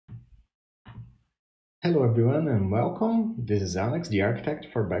Hello everyone and welcome. This is Alex, the architect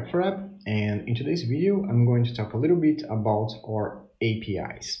for Graphql app, and in today's video I'm going to talk a little bit about our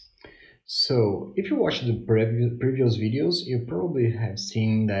APIs. So if you watched the previous videos, you probably have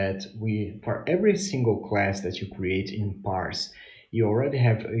seen that for every single class that you create in parse, you already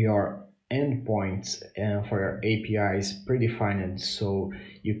have your endpoints for your APIs predefined, so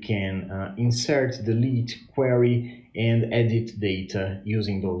you can insert, delete, query, and edit data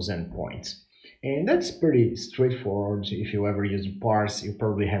using those endpoints. And that's pretty straightforward. If you ever use parse, you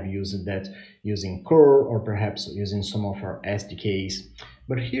probably have used that using curl or perhaps using some of our SDKs.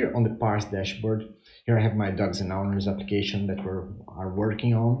 But here on the parse dashboard, here I have my dogs and owners application that we are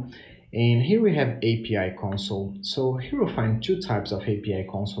working on. And here we have API console. So here you'll find two types of API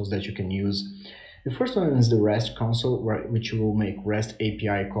consoles that you can use. The first one is the REST console, which will make REST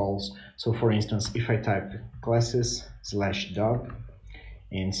API calls. So for instance, if I type classes/dog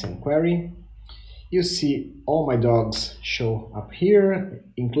and send query, you see all my dogs show up here,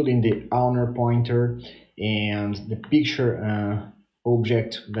 including the owner pointer and the picture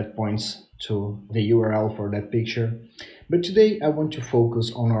object that points to the URL for that picture. But today I want to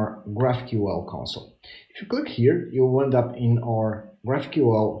focus on our GraphQL console. If you click here, you'll end up in our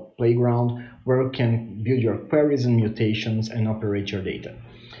GraphQL Playground, where you can build your queries and mutations and operate your data.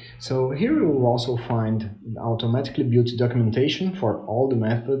 So here you will also find automatically built documentation for all the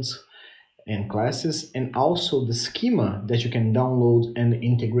methods and classes, and also the schema that you can download and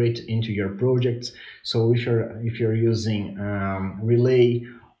integrate into your projects. So if you're using Relay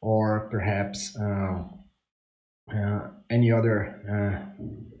or perhaps any other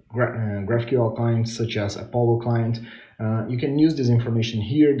GraphQL clients such as Apollo client, you can use this information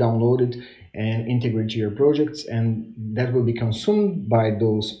here, download it, and integrate to your projects, and that will be consumed by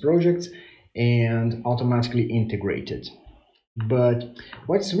those projects and automatically integrated. But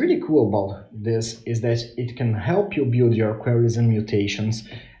what's really cool about this is that it can help you build your queries and mutations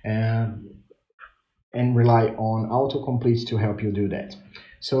and rely on autocomplete to help you do that.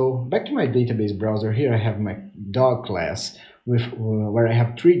 So back to my database browser, here I have my dog class where I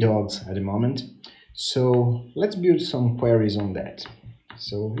have 3 dogs at the moment. So let's build some queries on that.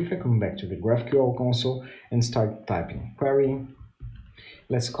 So if I come back to the GraphQL console and start typing query,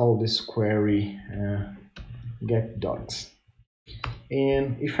 let's call this query get dogs.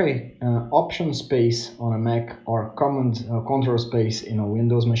 And if I option space on a Mac or control space in a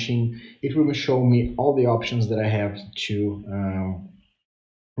Windows machine, it will show me all the options that I have to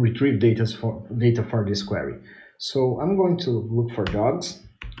retrieve data for this query. So I'm going to look for dogs,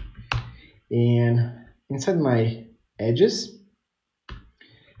 and inside my edges,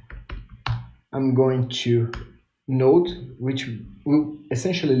 I'm going to node which will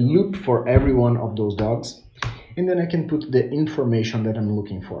essentially loop for every one of those dogs. And then I can put the information that I'm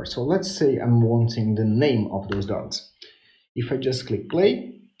looking for. So let's say I'm wanting the name of those dogs. If I just click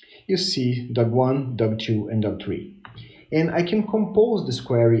play, you see dog 1, dog 2, and dog 3. And I can compose this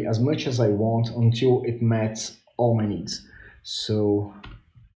query as much as I want until it meets all my needs. So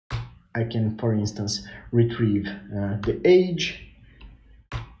I can, for instance, retrieve the age,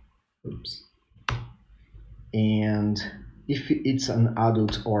 and if it's an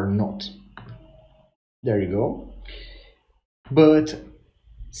adult or not. There you go. But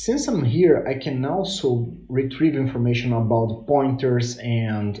since I'm here, I can also retrieve information about pointers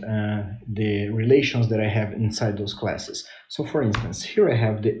and the relations that I have inside those classes. So for instance, here I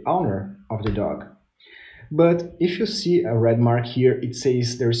have the owner of the dog. But if you see a red mark here, it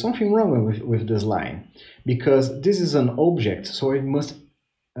says there's something wrong with this line, because this is an object, so it must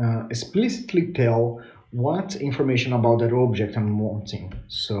explicitly tell what information about that object I'm wanting.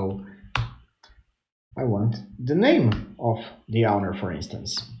 So I want the name of the owner, for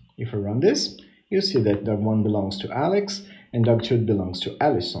instance. If I run this, you see that dog 1 belongs to Alex and dog 2 belongs to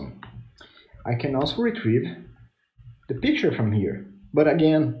Allison. I can also retrieve the picture from here, but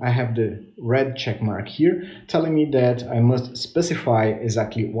again, I have the red check mark here telling me that I must specify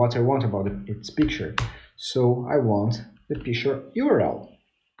exactly what I want about its picture. So I want the picture URL.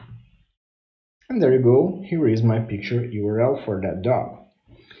 And there you go, here is my picture URL for that dog.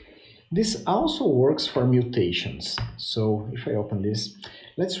 This also works for mutations. So if I open this,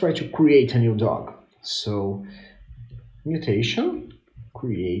 let's try to create a new dog. So mutation,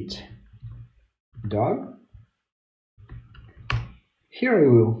 create dog. Here I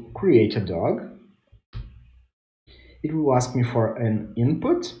will create a dog. It will ask me for an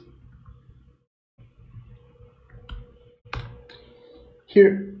input.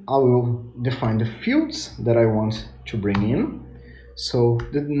 Here I will define the fields that I want to bring in. So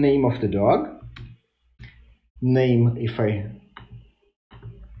the name of the dog, name if I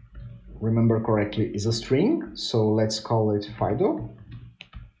remember correctly, is a string, so let's call it Fido.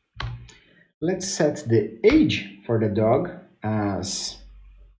 Let's set the age for the dog as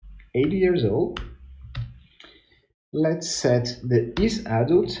 80 years old. Let's set the is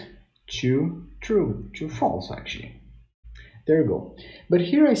adult to true, to false actually. There you go. But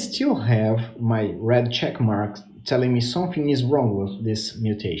here I still have my red check mark telling me something is wrong with this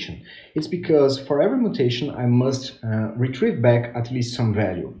mutation. It's because for every mutation I must retrieve back at least some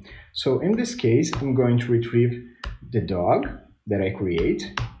value. So in this case I'm going to retrieve the dog that I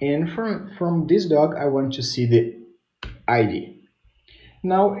create, and from this dog I want to see the ID.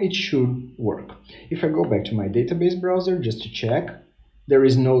 Now it should work. If I go back to my database browser just to check, there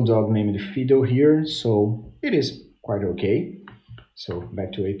is no dog named Fido here, so it is quite okay. So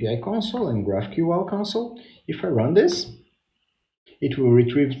back to API console and GraphQL console. If I run this, it will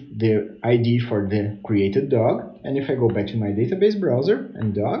retrieve the ID for the created dog. And if I go back to my database browser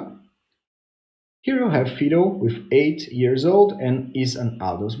and dog, here you have Fido with 8 years old and is an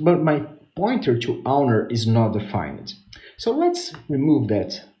adult, but my pointer to owner is not defined. So let's remove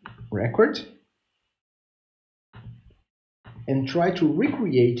that record and try to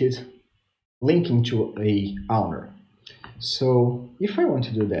recreate it linking to a owner. So if I want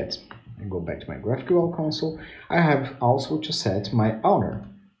to do that, I go back to my GraphQL console, I have also to set my owner.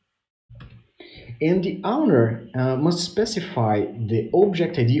 And the owner must specify the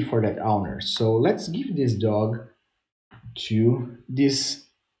object ID for that owner. So let's give this dog to this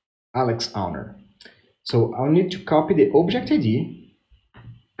Alex owner. So I'll need to copy the object ID,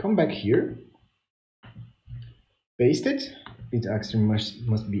 come back here, paste it. It actually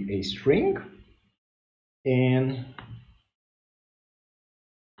must be a string, and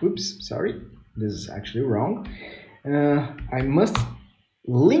oops, sorry, this is actually wrong. I must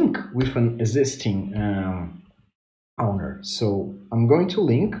link with an existing owner. So I'm going to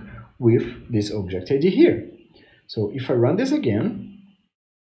link with this object ID here. So if I run this again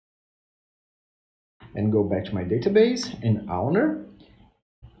and go back to my database and owner,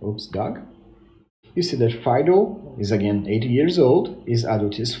 oops, dog, you see that Fido is again 80 years old, is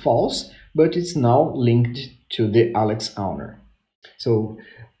adult is false, but it's now linked to the Alex owner. So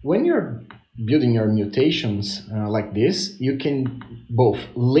when you're building your mutations like this, you can both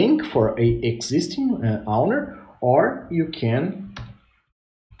link for a existing owner, or you can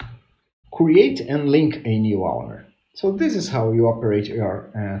create and link a new owner. So this is how you operate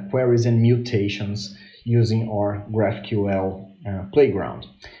your queries and mutations using our GraphQL Playground.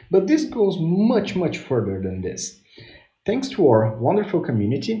 But this goes much further than this. Thanks to our wonderful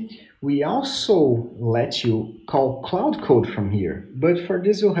community, we also let you call Cloud Code from here, but for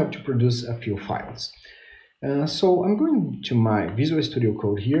this you'll have to produce a few files. So I'm going to my Visual Studio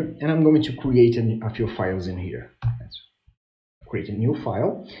Code here, and I'm going to create a few files in here. Let's create a new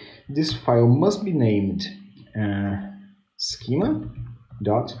file. This file must be named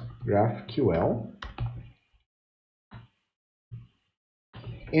schema.graphql.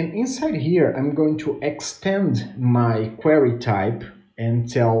 And inside here, I'm going to extend my query type and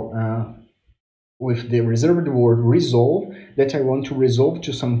tell with the reserved word resolve that I want to resolve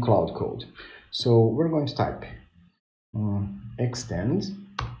to some cloud code. So we're going to type extend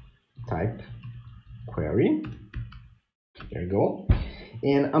type query. There you go.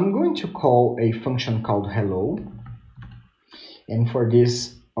 And I'm going to call a function called hello. And for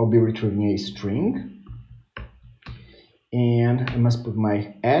this, I'll be retrieving a string. And I must put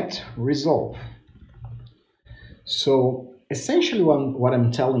my @resolve. So essentially what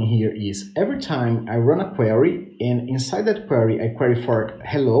I'm telling here is every time I run a query and inside that query I query for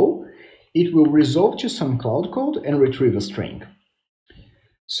hello, it will resolve to some cloud code and retrieve a string.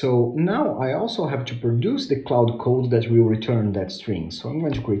 So now I also have to produce the cloud code that will return that string. So I'm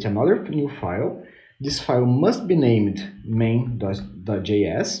going to create another new file. This file must be named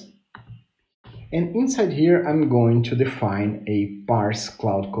main.js. And inside here, I'm going to define a parse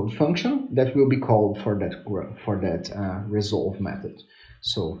cloud code function that will be called for that resolve method.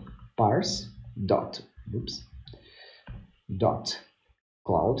 So parse dot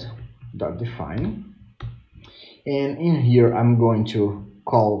cloud dot define, and in here I'm going to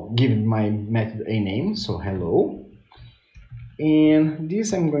give my method a name, so hello, and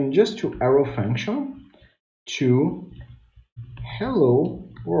this I'm going just to arrow function to hello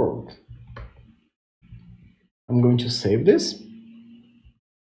world. I'm going to save this,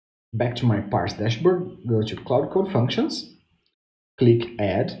 back to my parse dashboard, go to Cloud Code Functions, click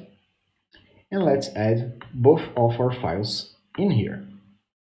Add, and let's add both of our files in here.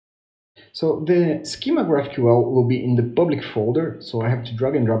 So the schema GraphQL will be in the public folder, so I have to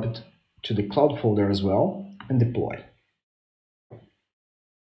drag and drop it to the cloud folder as well and deploy.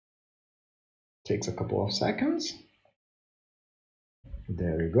 Takes a couple of seconds.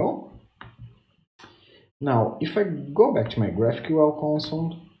 There you go. Now, if I go back to my GraphQL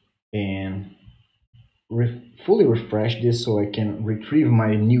console and fully refresh this so I can retrieve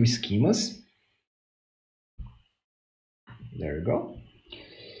my new schemas. There you go.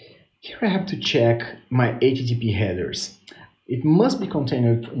 Here I have to check my HTTP headers. It must be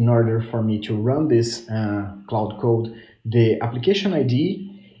contained in order for me to run this cloud code, the application ID,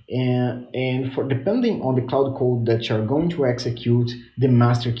 and for depending on the cloud code that you're going to execute, the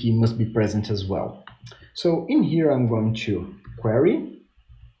master key must be present as well. So in here I'm going to query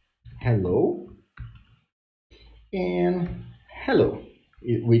hello and hello,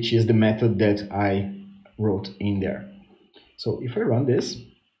 which is the method that I wrote in there. So if I run this,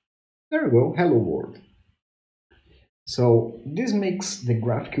 there we go, hello world. So this makes the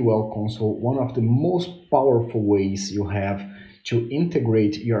GraphQL console one of the most powerful ways you have to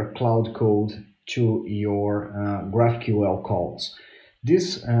integrate your cloud code to your GraphQL calls.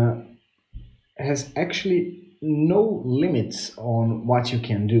 This has actually no limits on what you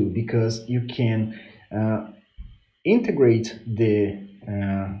can do, because you can integrate the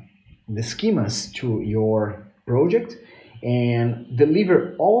schemas to your project and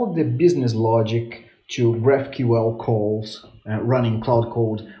deliver all the business logic to GraphQL calls running cloud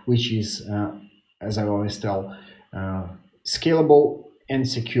code, which is, as I always tell, scalable and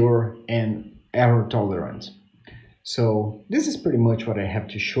secure and error tolerant. So this is pretty much what I have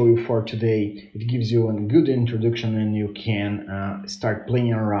to show you for today. It gives you a good introduction, and you can start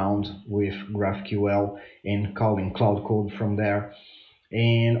playing around with GraphQL and calling cloud code from there.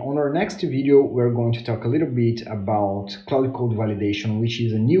 And on our next video, we're going to talk a little bit about cloud code validation, which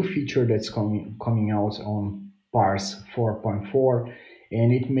is a new feature that's coming out on Parse 4.4,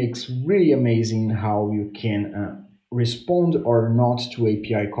 and it makes really amazing how you can respond or not to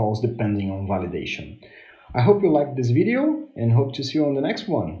API calls depending on validation. I hope you liked this video and hope to see you on the next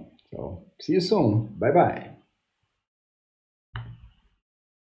one. So see you soon. Bye bye.